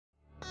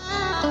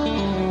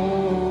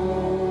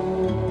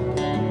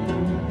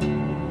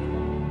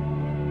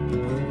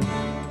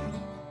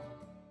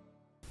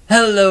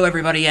Hello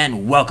everybody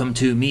and welcome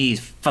to me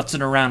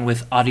futzing around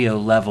with audio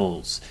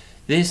levels.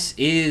 This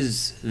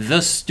is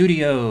the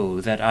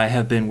studio that I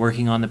have been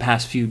working on the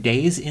past few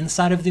days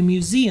inside of the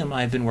museum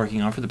I've been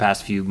working on for the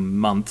past few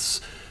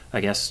months,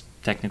 I guess,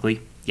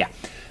 technically. Yeah.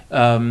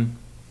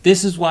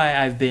 This is why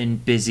I've been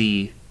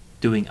busy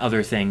doing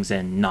other things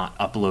and not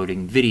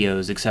uploading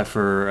videos except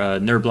for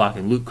Nerdblock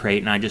and Loot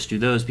Crate, and I just do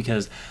those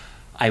because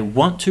I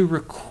want to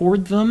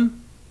record them,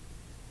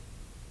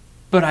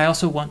 but I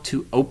also want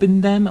to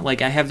open them.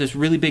 Like, I have this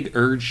really big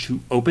urge to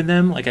open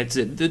them. Like,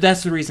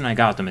 that's the reason I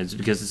got them, is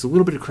because it's a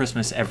little bit of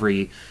Christmas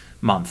every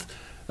month.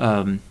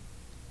 And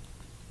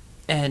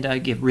I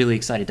get really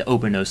excited to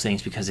open those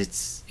things because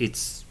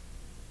it's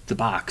the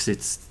box.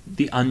 It's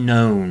the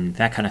unknown,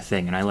 that kind of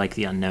thing. And I like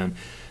the unknown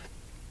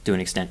to an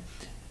extent.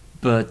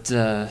 But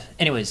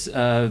anyways,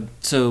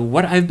 so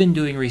what I've been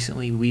doing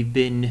recently, we've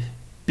been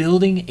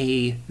building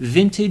a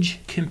vintage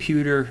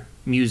computer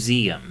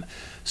museum.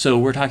 So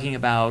we're talking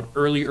about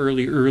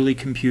early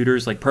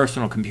computers, like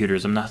personal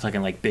computers. I'm not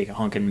talking like big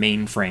honking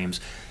mainframes.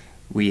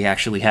 We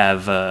actually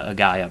have a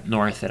guy up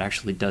north that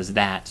actually does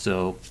that,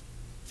 so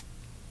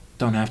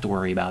don't have to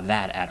worry about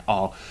that at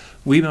all.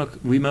 We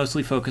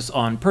mostly focus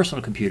on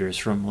personal computers,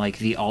 from like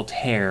the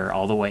Altair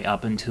all the way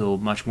up until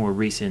much more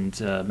recent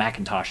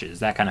Macintoshes,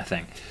 that kind of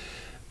thing.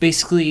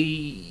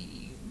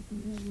 Basically,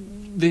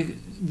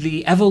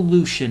 the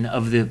evolution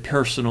of the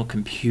personal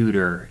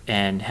computer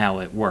and how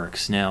it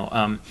works.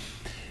 Now,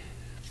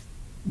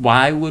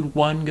 why would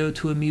one go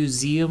to a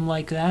museum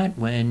like that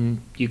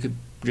when you could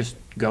just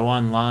go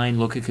online,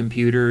 look at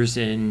computers,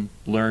 and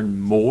learn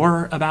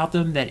more about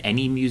them than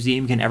any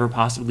museum can ever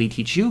possibly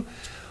teach you?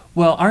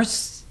 Well,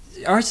 ours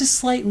is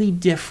slightly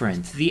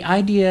different. The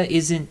idea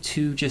isn't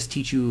to just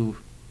teach you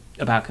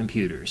about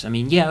computers. I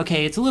mean, yeah,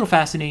 okay, it's a little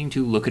fascinating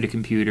to look at a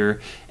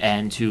computer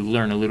and to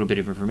learn a little bit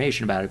of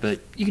information about it, but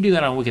you can do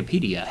that on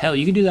Wikipedia. Hell,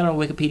 you can do that on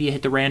Wikipedia,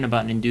 hit the random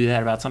button, and do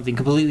that about something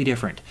completely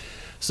different.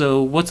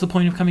 So what's the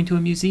point of coming to a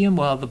museum?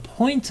 Well, the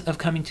point of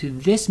coming to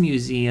this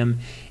museum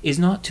is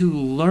not to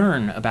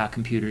learn about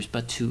computers,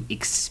 but to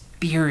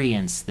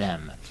experience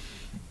them.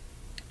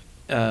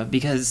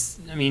 Because,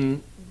 I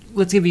mean,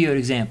 let's give you an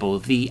example.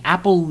 The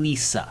Apple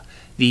Lisa,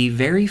 the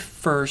very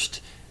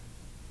first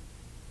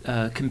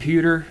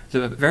computer,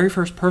 the very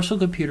first personal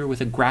computer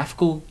with a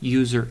graphical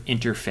user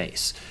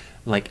interface,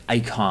 like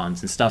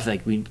icons and stuff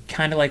like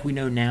we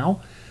know now,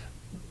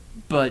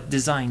 but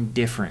designed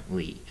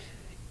differently.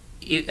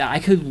 I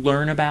could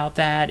learn about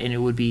that and it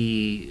would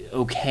be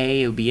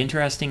okay, it would be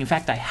interesting. In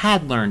fact, I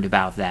had learned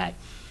about that.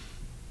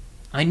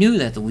 I knew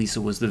that the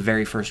Lisa was the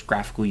very first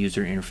graphical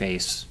user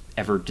interface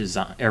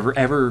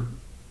ever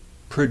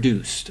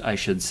produced, I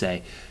should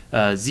say.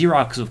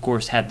 Xerox, of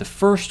course, had the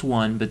first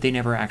one, but they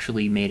never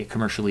actually made it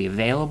commercially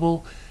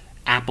available.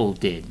 Apple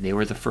did. They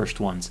were the first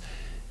ones.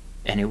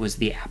 And it was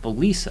the Apple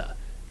Lisa.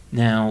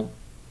 Now,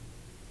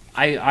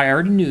 I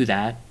already knew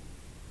that,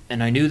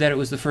 and I knew that it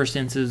was the first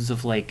instance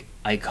of, like,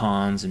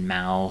 icons and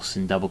mouse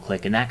and double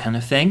click and that kind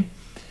of thing.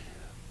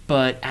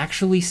 But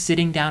actually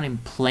sitting down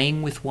and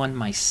playing with one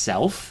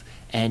myself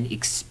and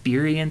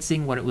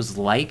experiencing what it was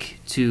like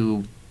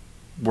to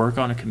work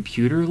on a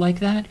computer like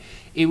that,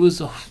 it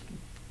was a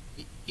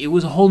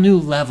whole new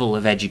level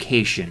of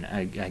education,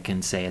 I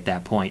can say at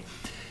that point.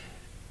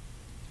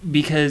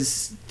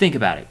 Because think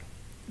about it.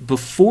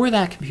 Before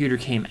that computer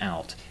came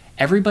out,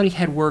 everybody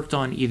had worked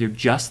on either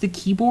just the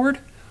keyboard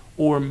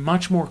or,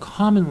 much more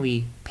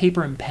commonly,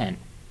 paper and pen.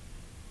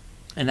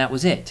 And that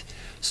was it.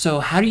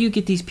 So how do you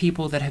get these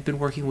people that have been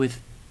working with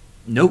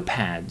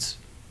notepads,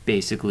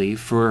 basically,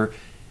 for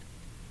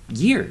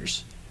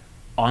years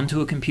onto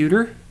a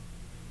computer?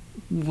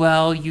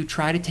 Well, you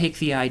try to take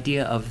the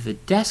idea of the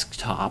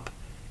desktop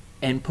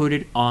and put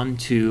it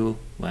onto,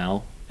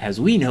 well, as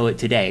we know it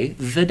today,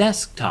 the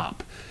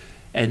desktop.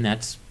 And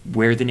that's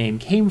where the name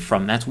came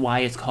from. That's why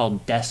it's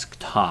called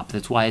desktop.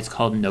 That's why it's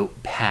called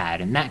notepad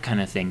and that kind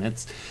of thing.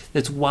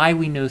 That's why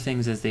we know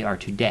things as they are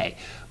today.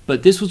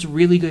 But this was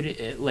really good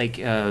at, like,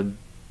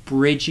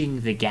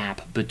 bridging the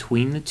gap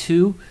between the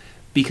two,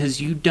 because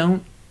you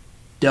don't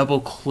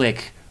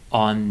double-click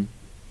on,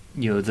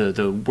 you know,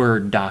 the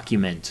Word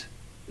document,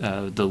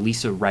 the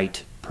Lisa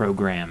Write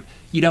program.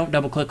 You don't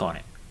double-click on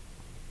it.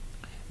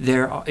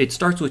 It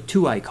starts with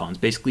two icons.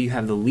 Basically, you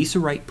have the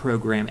Lisa Write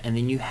program, and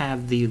then you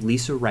have the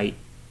Lisa Write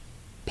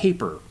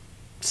paper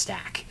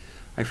stack.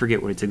 I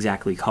forget what it's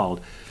exactly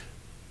called.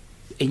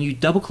 And you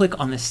double-click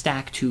on the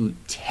stack to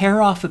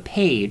tear off a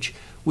page,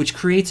 which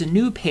creates a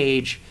new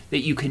page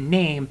that you can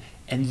name,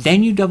 and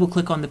then you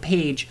double-click on the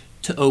page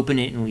to open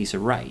it in Lisa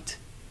Write.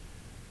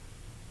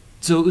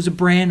 So it was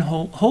a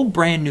whole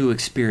brand new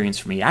experience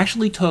for me. It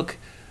actually took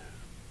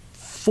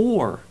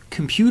 4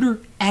 computer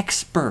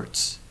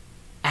experts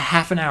a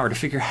half an hour to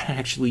figure out how to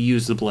actually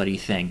use the bloody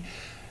thing.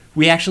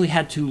 We actually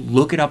had to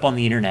look it up on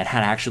the internet how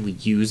to actually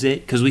use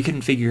it, because we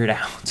couldn't figure it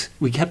out.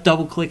 We kept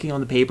double-clicking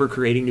on the paper,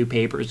 creating new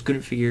papers,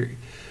 couldn't figure...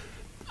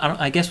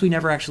 I guess we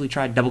never actually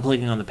tried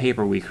double-clicking on the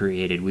paper we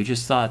created. We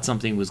just thought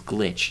something was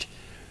glitched.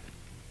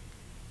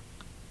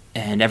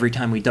 And every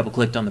time we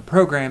double-clicked on the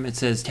program, it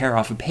says tear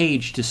off a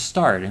page to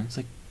start. And it's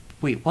like,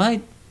 wait,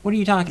 what? What are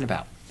you talking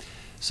about?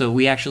 So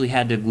we actually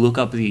had to look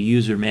up the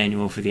user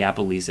manual for the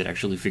Apple Lisa that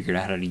actually figured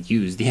out how to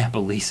use the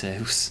Apple Lisa.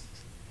 It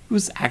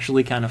was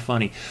actually kind of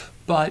funny.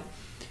 But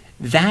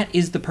that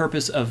is the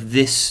purpose of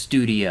this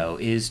studio,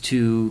 is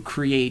to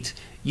create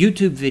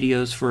YouTube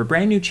videos for a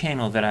brand new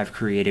channel that I've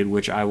created,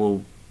 which I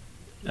will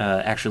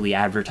actually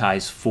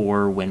advertise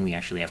for when we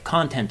actually have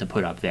content to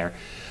put up there.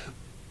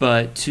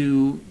 But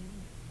to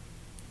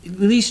at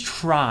least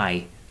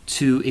try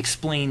to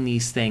explain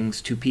these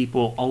things to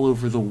people all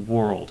over the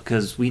world,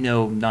 because we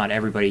know not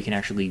everybody can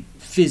actually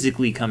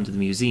physically come to the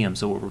museum.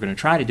 So what we're going to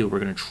try to do, we're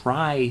going to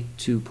try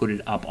to put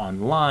it up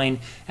online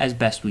as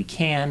best we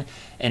can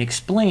and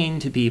explain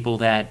to people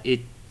that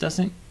it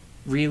doesn't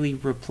really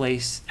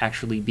replace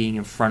actually being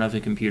in front of a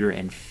computer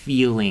and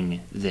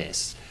feeling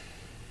this.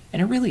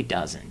 And it really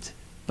doesn't.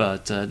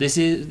 But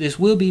this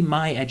will be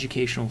my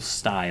educational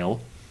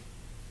style,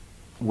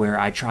 where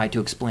I try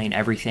to explain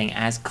everything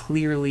as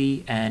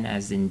clearly and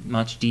as in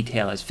much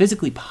detail as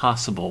physically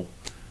possible,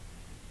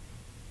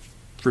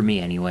 for me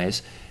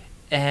anyways.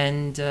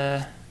 And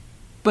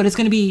but it's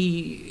going to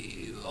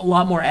be a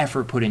lot more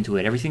effort put into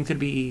it. Everything's going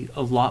to be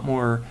a lot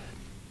more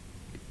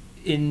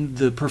in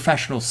the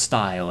professional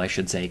style, I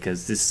should say,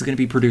 because this is going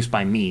to be produced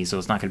by me, so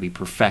it's not going to be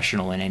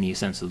professional in any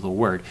sense of the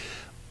word.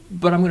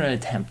 But I'm going to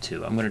attempt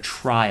to. I'm going to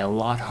try a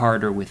lot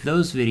harder with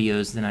those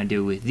videos than I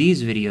do with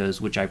these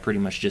videos, which I pretty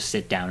much just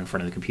sit down in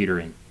front of the computer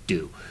and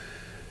do.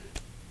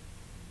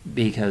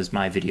 Because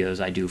my videos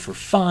I do for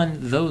fun,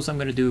 those I'm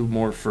going to do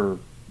more for,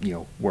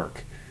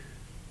 work.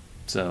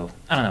 So,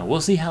 I don't know. We'll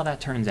see how that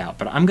turns out.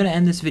 But I'm going to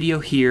end this video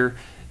here,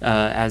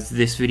 as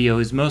this video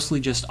is mostly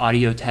just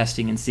audio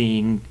testing and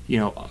seeing,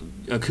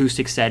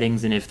 acoustic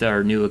settings, and if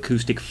our new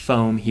acoustic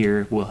foam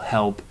here will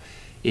help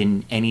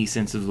in any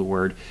sense of the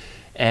word.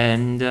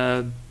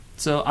 And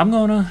so I'm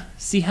gonna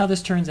see how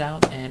this turns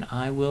out, and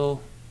I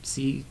will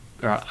see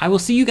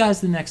you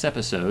guys in the next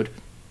episode.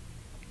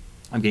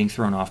 I'm getting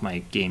thrown off my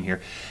game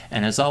here,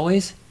 and as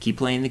always, keep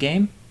playing the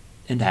game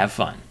and have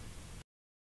fun.